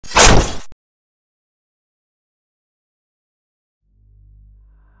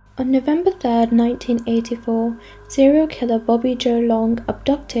On November 3, 1984, serial killer Bobby Joe Long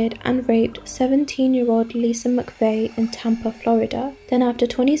abducted and raped 17-year-old Lisa McVey in Tampa, Florida. Then after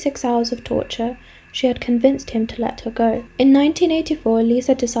 26 hours of torture, she had convinced him to let her go. In 1984,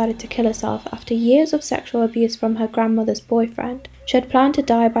 Lisa decided to kill herself after years of sexual abuse from her grandmother's boyfriend. She had planned to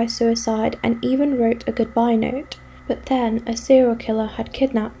die by suicide and even wrote a goodbye note. But then, a serial killer had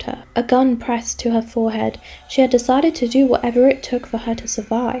kidnapped her. A gun pressed to her forehead, she had decided to do whatever it took for her to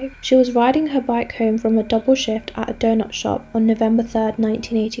survive. She was riding her bike home from a double shift at a donut shop on November 3,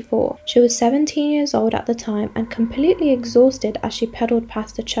 1984. She was 17 years old at the time and completely exhausted as she pedaled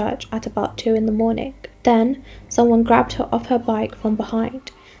past the church at about 2 in the morning. Then, someone grabbed her off her bike from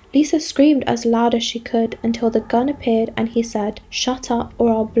behind. Lisa screamed as loud as she could until the gun appeared and he said, "Shut up or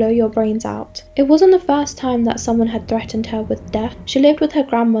I'll blow your brains out." It wasn't the first time that someone had threatened her with death. She lived with her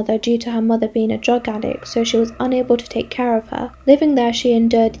grandmother due to her mother being a drug addict, so she was unable to take care of her. Living there, she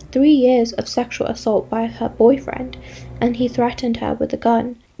endured 3 years of sexual assault by her boyfriend, and he threatened her with a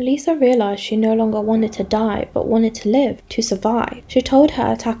gun. Lisa realized she no longer wanted to die, but wanted to live, to survive. She told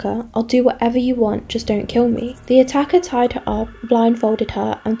her attacker, "I'll do whatever you want, just don't kill me." The attacker tied her up, blindfolded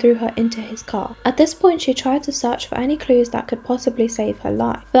her, and threw her into his car. At this point, she tried to search for any clues that could possibly save her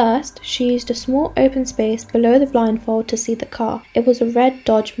life. First, she used a small open space below the blindfold to see the car. It was a red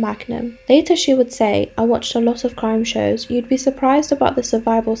Dodge Magnum. Later, she would say, "I watched a lot of crime shows. You'd be surprised about the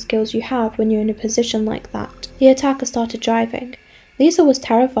survival skills you have when you're in a position like that." The attacker started driving. Lisa was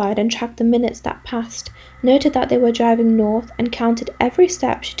terrified and tracked the minutes that passed, noted that they were driving north, and counted every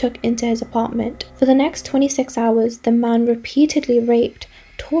step she took into his apartment. For the next 26 hours, the man repeatedly raped,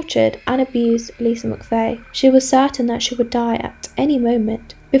 tortured, and abused Lisa McVey. She was certain that she would die at any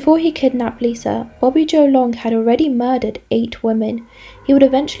moment. Before he kidnapped Lisa, Bobby Joe Long had already murdered 8 women. He would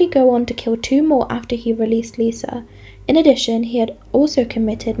eventually go on to kill 2 more after he released Lisa. In addition, he had also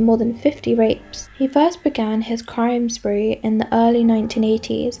committed more than 50 rapes. He first began his crime spree in the early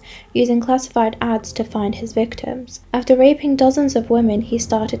 1980s, using classified ads to find his victims. After raping dozens of women, he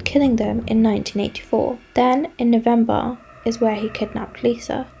started killing them in 1984. Then, in November, is where he kidnapped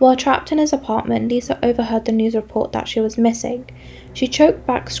Lisa. While trapped in his apartment, Lisa overheard the news report that she was missing. She choked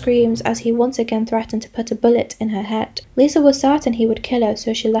back screams as he once again threatened to put a bullet in her head. Lisa was certain he would kill her,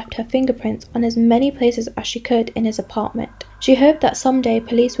 so she left her fingerprints on as many places as she could in his apartment. She hoped that someday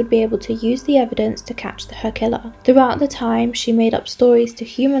police would be able to use the evidence to catch her killer. Throughout the time, she made up stories to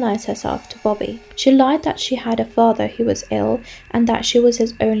humanize herself to Bobby. She lied that she had a father who was ill and that she was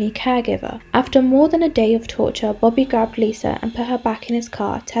his only caregiver. After more than a day of torture, Bobby grabbed Lisa and put her back in his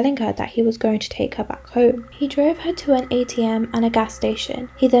car, telling her that he was going to take her back home. He drove her to an ATM and a gas station.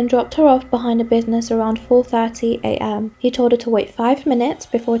 He then dropped her off behind a business around 4:30 a.m. He told her to wait 5 minutes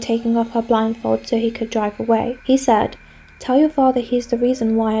before taking off her blindfold so he could drive away. He said, "Tell your father he's the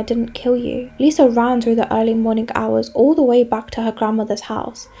reason why I didn't kill you." Lisa ran through the early morning hours all the way back to her grandmother's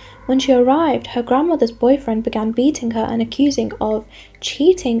house. When she arrived, her grandmother's boyfriend began beating her and accusing of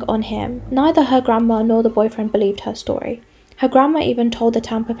cheating on him. Neither her grandma nor the boyfriend believed her story. Her grandma even told the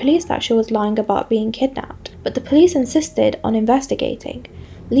Tampa police that she was lying about being kidnapped, but the police insisted on investigating.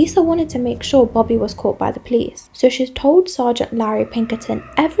 Lisa wanted to make sure Bobby was caught by the police, so she told Sergeant Larry Pinkerton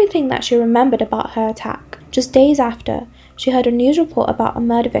everything that she remembered about her attack. Just days after, she heard a news report about a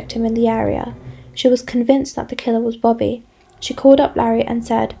murder victim in the area. She was convinced that the killer was Bobby. She called up Larry and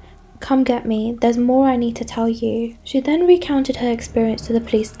said, "Come get me, there's more I need to tell you." She then recounted her experience to the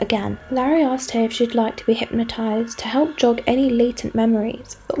police again. Larry asked her if she'd like to be hypnotized to help jog any latent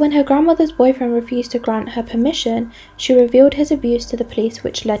memories. But when her grandmother's boyfriend refused to grant her permission, she revealed his abuse to the police,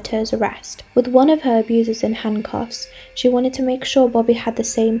 which led to his arrest. With one of her abusers in handcuffs, she wanted to make sure Bobby had the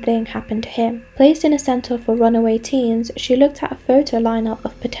same thing happen to him. Placed in a center for runaway teens, she looked at a photo lineup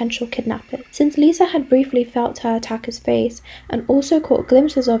of potential kidnappers. Since Lisa had briefly felt her attacker's face and also caught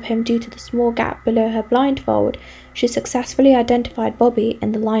glimpses of him due to the small gap below her blindfold, she successfully identified Bobby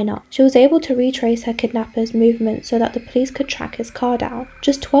in the lineup. She was able to retrace her kidnapper's movements so that the police could track his car down.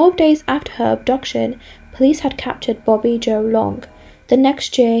 Just 12 days after her abduction, police had captured Bobby Joe Long. The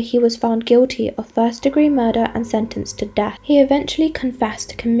next year, he was found guilty of first-degree murder and sentenced to death. He eventually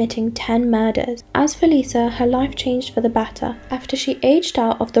confessed to committing 10 murders. As for Lisa, her life changed for the better. After she aged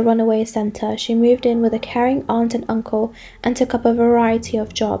out of the runaway center, she moved in with a caring aunt and uncle and took up a variety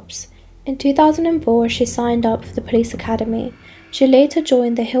of jobs. In 2004, she signed up for the police academy. She later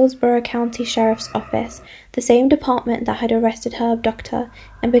joined the Hillsborough County Sheriff's Office, the same department that had arrested her abductor,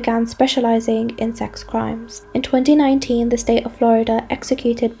 and began specializing in sex crimes. In 2019, the state of Florida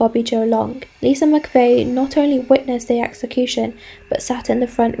executed Bobby Joe Long. Lisa McVey not only witnessed the execution, but sat in the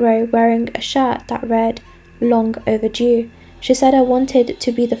front row wearing a shirt that read, "Long overdue." She said I wanted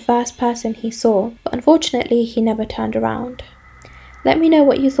to be the first person he saw, but unfortunately he never turned around. Let me know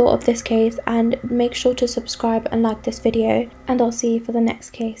what you thought of this case and make sure to subscribe and like this video, and I'll see you for the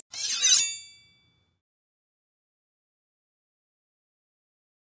next case.